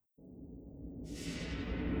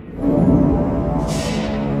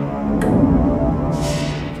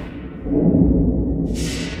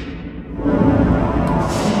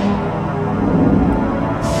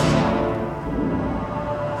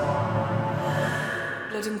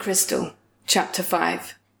Golden Crystal, Chapter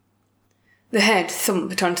 5. The head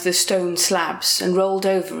thumped onto the stone slabs and rolled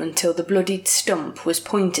over until the bloodied stump was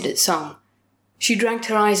pointed at Song. She dragged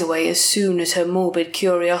her eyes away as soon as her morbid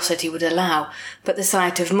curiosity would allow, but the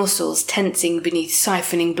sight of muscles tensing beneath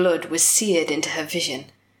siphoning blood was seared into her vision.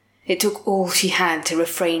 It took all she had to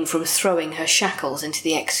refrain from throwing her shackles into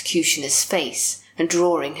the executioner's face and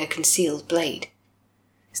drawing her concealed blade.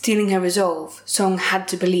 Steeling her resolve, Song had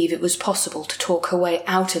to believe it was possible to talk her way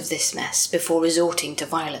out of this mess before resorting to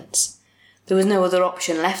violence. There was no other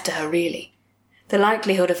option left to her, really. The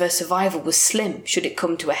likelihood of her survival was slim should it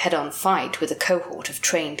come to a head-on fight with a cohort of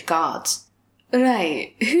trained guards.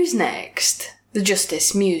 "Right, who's next?" the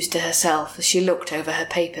Justice mused to herself as she looked over her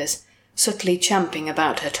papers, subtly champing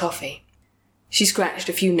about her toffee. She scratched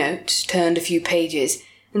a few notes, turned a few pages,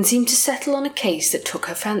 and seemed to settle on a case that took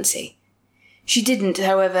her fancy. She didn't,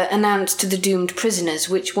 however, announce to the doomed prisoners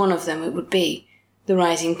which one of them it would be. The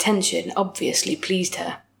rising tension obviously pleased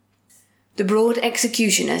her. The broad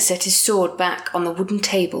executioner set his sword back on the wooden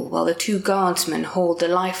table while the two guardsmen hauled the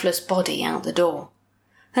lifeless body out the door.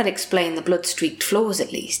 That explained the blood-streaked floors,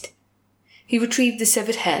 at least. He retrieved the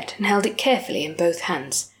severed head and held it carefully in both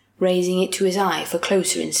hands, raising it to his eye for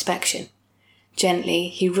closer inspection. Gently,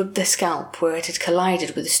 he rubbed the scalp where it had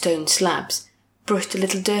collided with the stone slabs, brushed a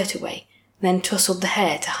little dirt away, then tousled the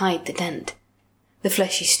hair to hide the dent. The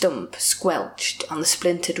fleshy stump squelched on the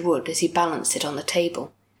splintered wood as he balanced it on the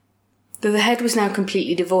table. Though the head was now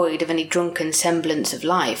completely devoid of any drunken semblance of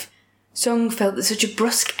life, Song felt that such a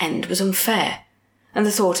brusque end was unfair, and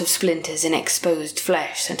the thought of splinters in exposed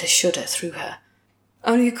flesh sent a shudder through her.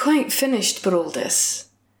 "Are you quite finished, Baraldus?"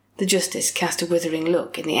 The Justice cast a withering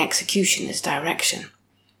look in the executioner's direction.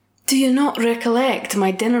 "Do you not recollect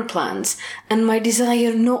my dinner plans, and my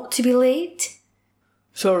desire not to be late?"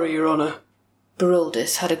 "Sorry, Your Honour."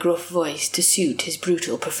 Baraldus had a gruff voice to suit his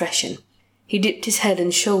brutal profession. He dipped his head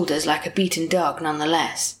and shoulders like a beaten dog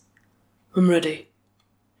nonetheless. "I'm ready."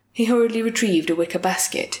 He hurriedly retrieved a wicker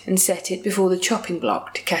basket and set it before the chopping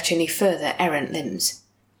block to catch any further errant limbs.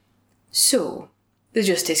 "So," the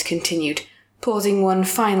Justice continued, pausing one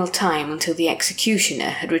final time until the executioner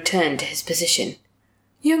had returned to his position.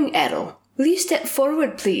 "Young Errol, will you step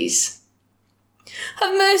forward, please?"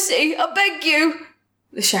 "Have mercy, I beg you!"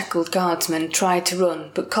 The shackled guardsman tried to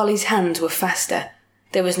run, but Collie's hands were faster.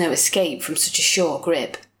 There was no escape from such a sure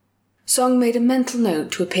grip. Song made a mental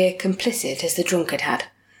note to appear complicit as the drunkard had.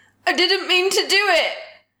 "I didn't mean to do it!"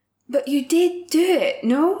 "But you did do it,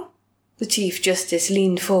 no?" The Chief Justice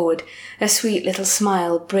leaned forward, a sweet little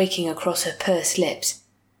smile breaking across her pursed lips.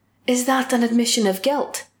 "Is that an admission of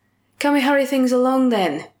guilt? Can we hurry things along,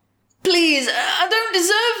 then?" "Please, I don't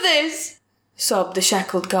deserve this!" sobbed the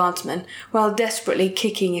shackled guardsman, while desperately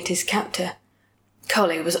kicking at his captor.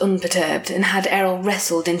 Collie was unperturbed and had Errol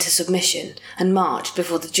wrestled into submission and marched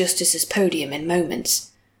before the Justice's podium in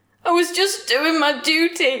moments. "I was just doing my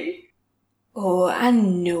duty." "Oh, I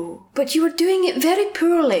know, but you were doing it very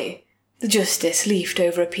poorly." The Justice leafed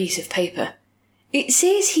over a piece of paper. "It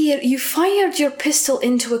says here you fired your pistol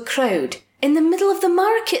into a crowd, in the middle of the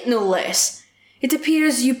market, no less. It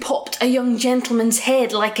appears you popped a young gentleman's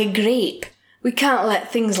head like a grape. We can't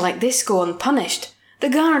let things like this go unpunished. The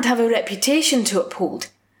guard have a reputation to uphold.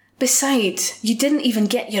 Besides, you didn't even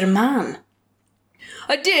get your man."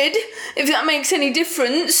 "I did, if that makes any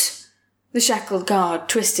difference." The shackled guard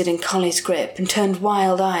twisted in Collie's grip and turned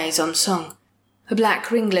wild eyes on Song. A black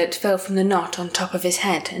ringlet fell from the knot on top of his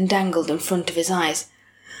head and dangled in front of his eyes.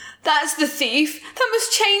 "That's the thief. That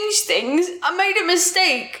must change things. I made a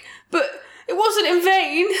mistake, but it wasn't in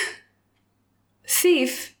vain."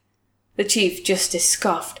 "Thief?" The Chief Justice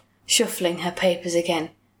scoffed, shuffling her papers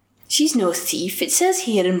again. "She's no thief. It says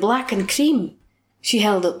here in black and cream." She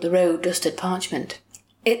held up the road-dusted parchment.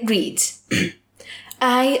 It reads,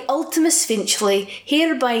 "I, Ultimus Finchley,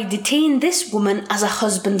 hereby detain this woman as a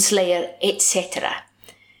husband-slayer, etc.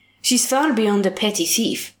 She's far beyond a petty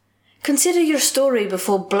thief. Consider your story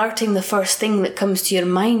before blurting the first thing that comes to your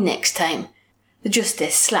mind next time." The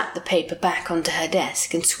Justice slapped the paper back onto her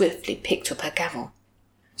desk and swiftly picked up her gavel.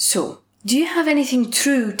 "So, do you have anything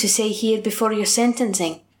true to say here before your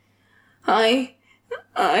sentencing?" I...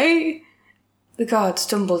 The guard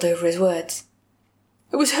stumbled over his words.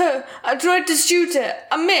 "It was her. I tried to shoot her.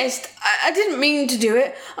 I missed. I didn't mean to do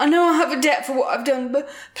it. I know I have a debt for what I've done, but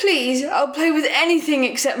please, I'll play with anything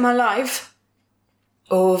except my life."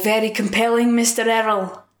 "Oh, very compelling, Mr.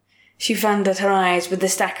 Errol." She fanned at her eyes with the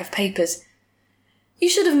stack of papers. "You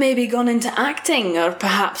should have maybe gone into acting, or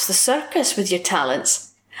perhaps the circus with your talents.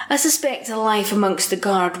 I suspect a life amongst the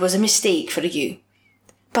guard was a mistake for you.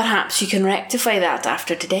 Perhaps you can rectify that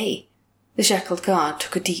after today." The The shackled guard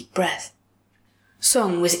took a deep breath.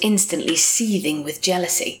 Song was instantly seething with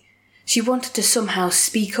jealousy. She wanted to somehow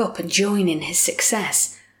speak up and join in his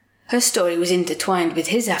success. Her story was intertwined with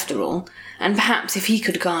his after all, and perhaps if he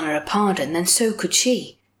could garner a pardon, then so could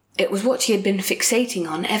she. It was what she had been fixating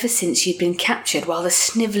on ever since she had been captured while the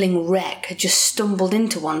snivelling wreck had just stumbled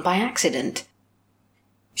into one by accident.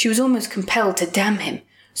 She was almost compelled to damn him,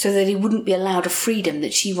 so that he wouldn't be allowed a freedom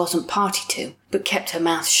that she wasn't party to, but kept her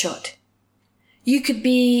mouth shut. "You could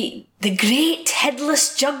be the great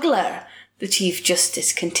headless juggler," the Chief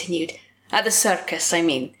Justice continued. "At the circus, I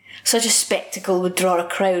mean. Such a spectacle would draw a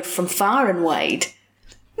crowd from far and wide."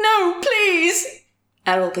 "No, please!"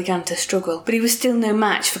 Errol began to struggle, but he was still no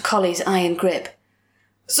match for Collie's iron grip.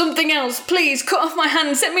 "Something else, please! Cut off my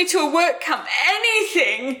hand, send me to a work camp,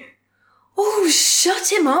 anything!" "Oh,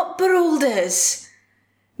 shut him up, Berolders!"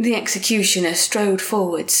 The executioner strode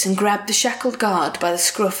forwards and grabbed the shackled guard by the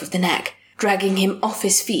scruff of the neck, dragging him off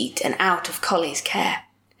his feet and out of Collie's care.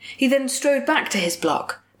 He then strode back to his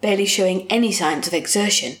block, barely showing any signs of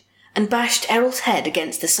exertion, and bashed Errol's head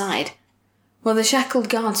against the side. While the shackled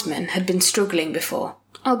guardsman had been struggling before,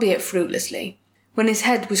 albeit fruitlessly, when his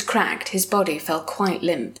head was cracked, his body fell quite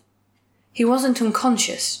limp. He wasn't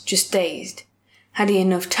unconscious, just dazed. Had he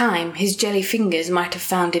enough time, his jelly fingers might have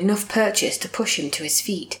found enough purchase to push him to his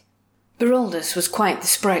feet. Beroldus was quite the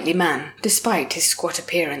sprightly man, despite his squat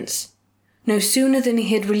appearance. No sooner than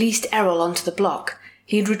he had released Errol onto the block,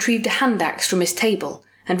 he had retrieved a hand axe from his table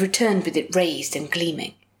and returned with it raised and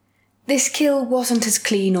gleaming. This kill wasn't as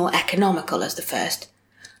clean or economical as the first,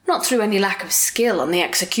 not through any lack of skill on the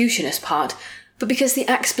executioner's part, but because the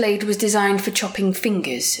axe blade was designed for chopping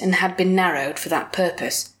fingers and had been narrowed for that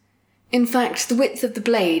purpose. In fact, the width of the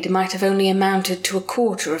blade might have only amounted to a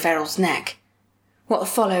quarter of Errol's neck. What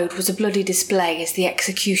followed was a bloody display as the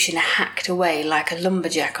executioner hacked away like a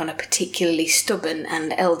lumberjack on a particularly stubborn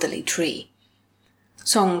and elderly tree.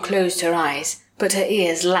 Song closed her eyes, but her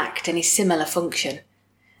ears lacked any similar function.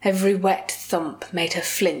 Every wet thump made her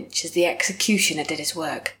flinch as the executioner did his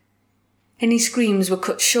work. Any screams were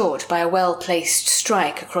cut short by a well-placed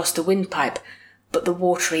strike across the windpipe, but the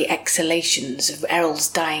watery exhalations of Errol's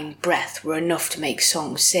dying breath were enough to make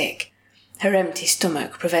Song sick. Her empty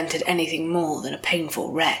stomach prevented anything more than a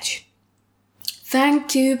painful retch.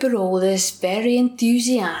 "Thank you, Beroldus, very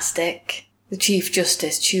enthusiastic." The Chief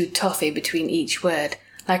Justice chewed toffee between each word,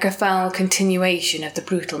 like a foul continuation of the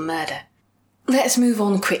brutal murder. "Let's move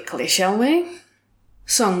on quickly, shall we?"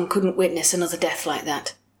 Song couldn't witness another death like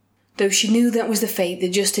that. Though she knew that was the fate the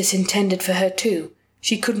Justice intended for her too,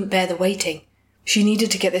 she couldn't bear the waiting. She needed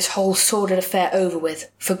to get this whole sordid affair over with,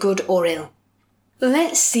 for good or ill.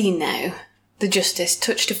 "Let's see now." The Justice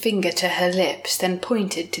touched a finger to her lips, then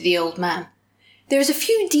pointed to the old man. "There's a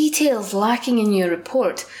few details lacking in your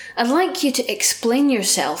report. I'd like you to explain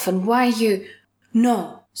yourself and why you—"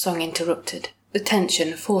 "No," Song interrupted, the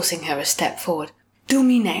tension forcing her a step forward. "Do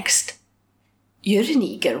me next." "You're an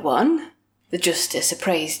eager one." The Justice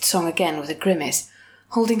appraised Song again with a grimace,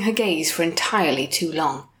 holding her gaze for entirely too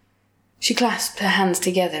long. She clasped her hands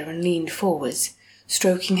together and leaned forwards,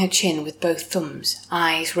 stroking her chin with both thumbs,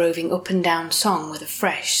 eyes roving up and down Song with a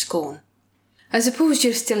fresh scorn. "I suppose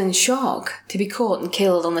you're still in shock, to be caught and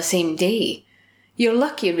killed on the same day. You're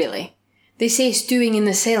lucky, really. They say stewing in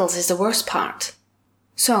the cells is the worst part."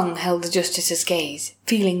 Song held the Justice's gaze,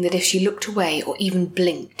 feeling that if she looked away or even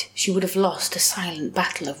blinked, she would have lost a silent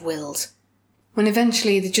battle of wills. When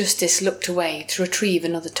eventually the Justice looked away to retrieve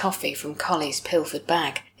another toffee from Collie's pilfered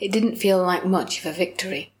bag, it didn't feel like much of a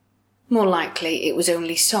victory. More likely it was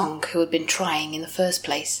only Song who had been trying in the first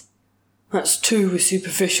place. "That's two with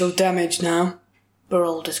superficial damage now,"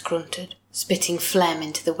 Beroldus grunted, spitting phlegm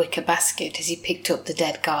into the wicker basket as he picked up the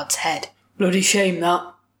dead guard's head. "Bloody shame, that."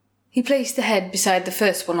 He placed the head beside the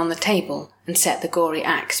first one on the table and set the gory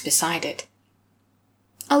axe beside it.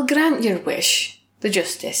 "I'll grant your wish." The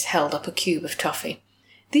Justice held up a cube of toffee.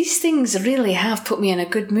 "These things really have put me in a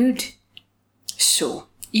good mood." "So,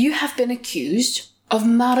 you have been accused of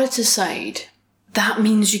mariticide. That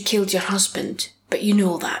means you killed your husband, but you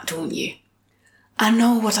know that, don't you?" "I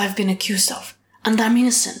know what I've been accused of, and I'm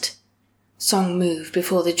innocent." Song moved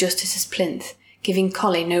before the Justice's plinth, giving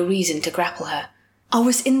Collie no reason to grapple her. "I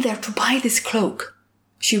was in there to buy this cloak."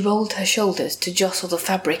 She rolled her shoulders to jostle the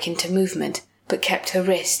fabric into movement, but kept her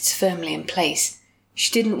wrists firmly in place. She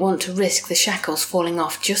didn't want to risk the shackles falling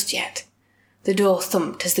off just yet. The door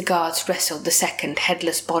thumped as the guards wrestled the second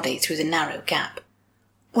headless body through the narrow gap.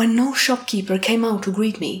 "When no shopkeeper came out to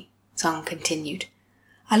greet me," Song continued,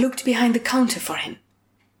 "I looked behind the counter for him."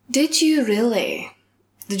 "Did you really?"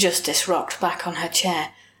 The Justice rocked back on her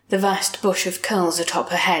chair, the vast bush of curls atop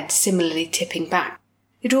her head similarly tipping back.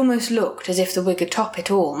 It almost looked as if the wig atop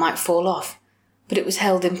it all might fall off, but it was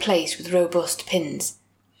held in place with robust pins.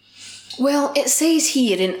 "Well, it says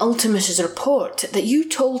here in Ultimus's report that you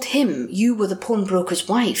told him you were the pawnbroker's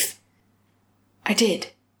wife." "I did,"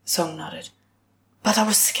 Song nodded. "But I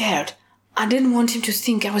was scared. I didn't want him to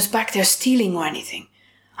think I was back there stealing or anything.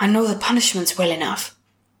 I know the punishments well enough."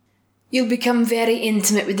 "You'll become very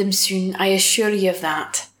intimate with them soon, I assure you of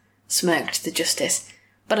that," smirked the Justice.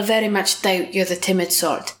 "But I very much doubt you're the timid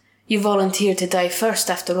sort. You volunteered to die first,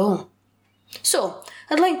 after all. So,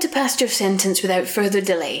 I'd like to pass your sentence without further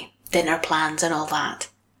delay. Dinner plans and all that."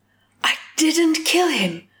 "I didn't kill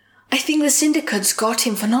him. I think the syndicates got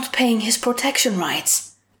him for not paying his protection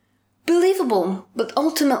rights." "Believable, but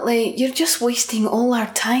ultimately you're just wasting all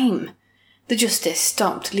our time." The Justice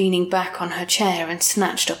stopped leaning back on her chair and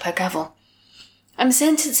snatched up her gavel. "I'm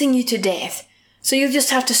sentencing you to death, so you'll just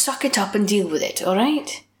have to suck it up and deal with it, all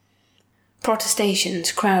right?"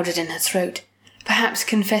 Protestations crowded in her throat. Perhaps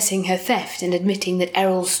confessing her theft and admitting that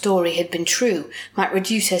Errol's story had been true might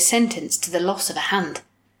reduce her sentence to the loss of a hand.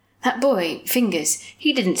 That boy, Fingers,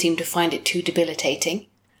 he didn't seem to find it too debilitating.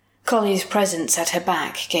 Collie's presence at her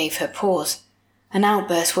back gave her pause. An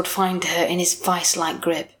outburst would find her in his vice-like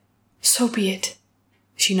grip. "So be it."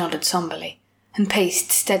 She nodded somberly and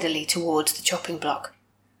paced steadily towards the chopping block.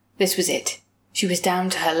 This was it. She was down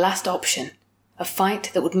to her last option, a fight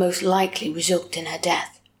that would most likely result in her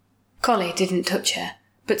death. Collie didn't touch her,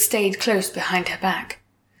 but stayed close behind her back.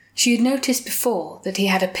 She had noticed before that he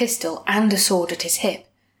had a pistol and a sword at his hip,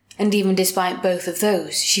 and even despite both of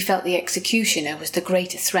those, she felt the executioner was the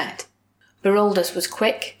greater threat. Beroldus was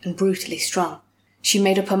quick and brutally strong. She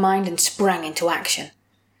made up her mind and sprang into action.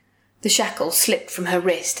 The shackles slipped from her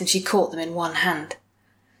wrist and she caught them in one hand.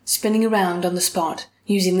 Spinning around on the spot,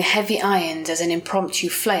 using the heavy irons as an impromptu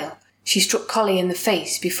flail, she struck Collie in the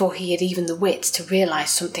face before he had even the wits to realise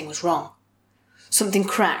something was wrong. Something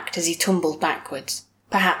cracked as he tumbled backwards,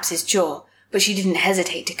 perhaps his jaw, but she didn't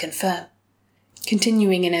hesitate to confirm.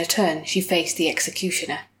 Continuing in her turn, she faced the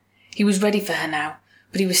executioner. He was ready for her now,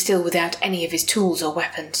 but he was still without any of his tools or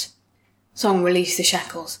weapons. Song released the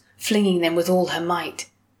shackles, flinging them with all her might.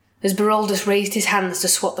 As Beroldus raised his hands to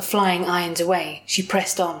swat the flying irons away, she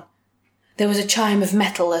pressed on. There was a chime of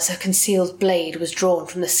metal as her concealed blade was drawn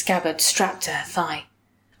from the scabbard strapped to her thigh.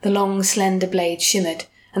 The long, slender blade shimmered,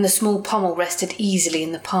 and the small pommel rested easily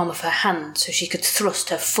in the palm of her hand so she could thrust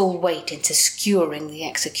her full weight into skewering the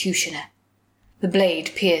executioner. The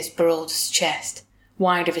blade pierced Beroldus' chest,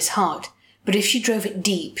 wide of his heart, but if she drove it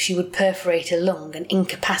deep she would perforate a lung and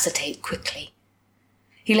incapacitate quickly.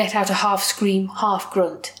 He let out a half-scream,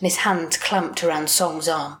 half-grunt, and his hands clamped around Song's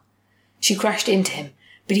arm. She crashed into him,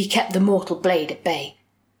 but he kept the mortal blade at bay.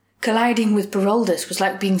 Colliding with Beroldus was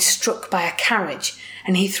like being struck by a carriage,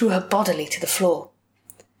 and he threw her bodily to the floor.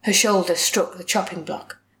 Her shoulder struck the chopping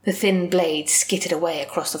block. The thin blade skittered away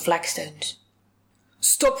across the flagstones.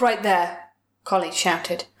 "Stop right there!" Collie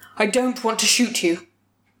shouted. "I don't want to shoot you."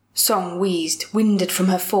 Song wheezed, winded from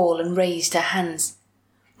her fall, and raised her hands.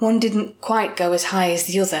 One didn't quite go as high as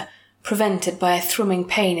the other, prevented by a thrumming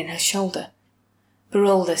pain in her shoulder.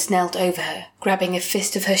 Beroldus knelt over her, grabbing a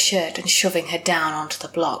fist of her shirt and shoving her down onto the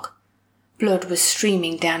block. Blood was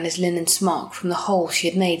streaming down his linen smock from the hole she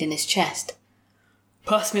had made in his chest.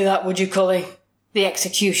 "Pass me that, would you, Collie?" The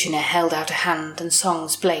executioner held out a hand and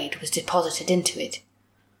Song's blade was deposited into it.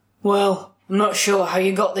 "Well, I'm not sure how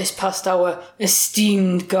you got this past our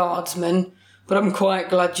esteemed guardsman, but I'm quite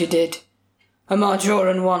glad you did. A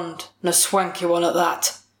Marjoran wand, and a swanky one at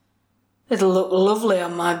that. It'll look lovely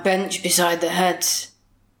on my bench beside the heads."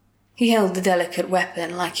 He held the delicate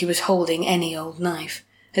weapon like he was holding any old knife,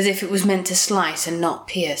 as if it was meant to slice and not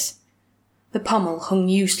pierce. The pommel hung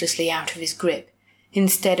uselessly out of his grip,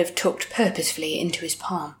 instead of tucked purposefully into his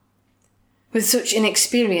palm. With such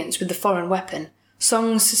inexperience with the foreign weapon,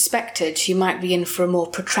 Song suspected she might be in for a more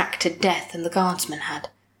protracted death than the guardsman had.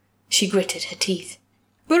 She gritted her teeth.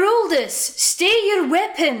 "Beroldus, stay your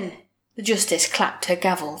weapon!" The Justice clapped her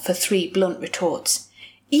gavel for 3 blunt retorts.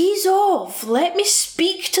 "Ease off! Let me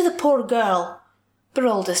speak to the poor girl!"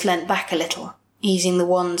 Beroldus leant back a little, easing the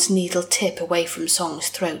wand's needle tip away from Song's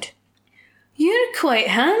throat. "You're quite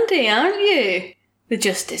handy, aren't you?" The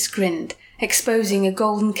Justice grinned, exposing a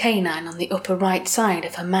golden canine on the upper right side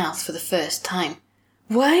of her mouth for the first time.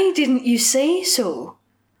 "Why didn't you say so?"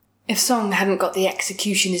 If Song hadn't got the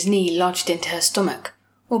executioner's knee lodged into her stomach,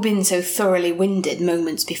 or been so thoroughly winded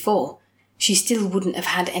moments before, she still wouldn't have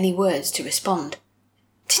had any words to respond.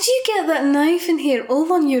 "Did you get that knife in here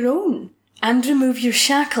all on your own? And remove your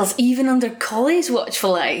shackles even under Collie's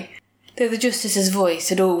watchful eye?" Though the Justice's voice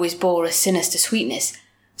had always bore a sinister sweetness,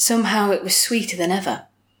 somehow it was sweeter than ever.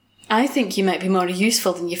 "I think you might be more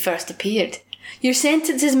useful than you first appeared. Your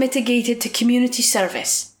sentence is mitigated to community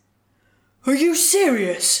service." "Are you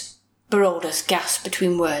serious?" Beroldus gasped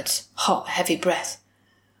between words, hot, heavy breath.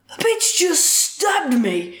 "The bitch just stabbed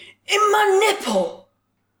me in my nipple."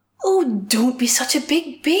 "Oh, don't be such a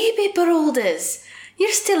big baby, Beroldus.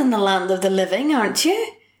 You're still in the land of the living, aren't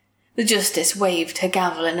you?" The Justice waved her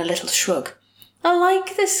gavel in a little shrug. "I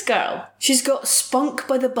like this girl. She's got spunk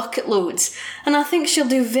by the bucket loads, and I think she'll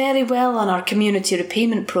do very well on our community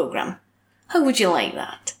repayment programme. How would you like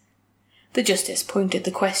that?" The Justice pointed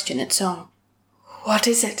the question at Song. "What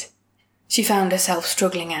is it?" she found herself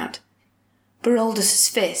struggling out. Beroldus's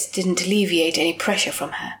fist didn't alleviate any pressure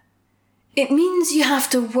from her. "It means you have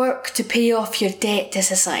to work to pay off your debt to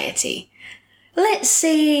society. Let's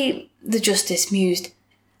say," the Justice mused,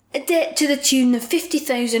 "a debt to the tune of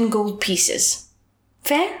 50,000 gold pieces.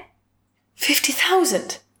 Fair?"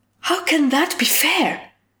 50,000? How can that be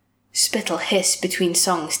fair?" Spittle hissed between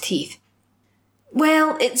Song's teeth.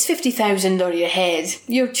 "Well, it's 50,000 or your head.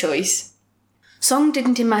 Your choice." Song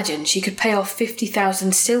didn't imagine she could pay off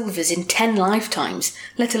 50,000 silvers in 10 lifetimes,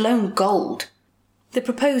 let alone gold. The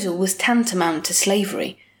proposal was tantamount to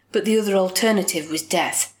slavery, but the other alternative was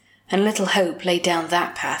death, and little hope lay down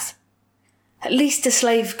that path. At least a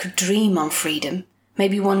slave could dream on freedom,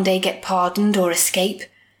 maybe one day get pardoned or escape.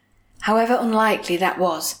 However unlikely that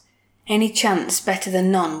was, any chance better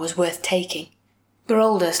than none was worth taking.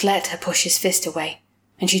 Beroldus let her push his fist away,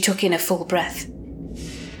 and she took in a full breath.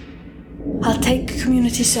 "I'll take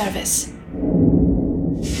community service.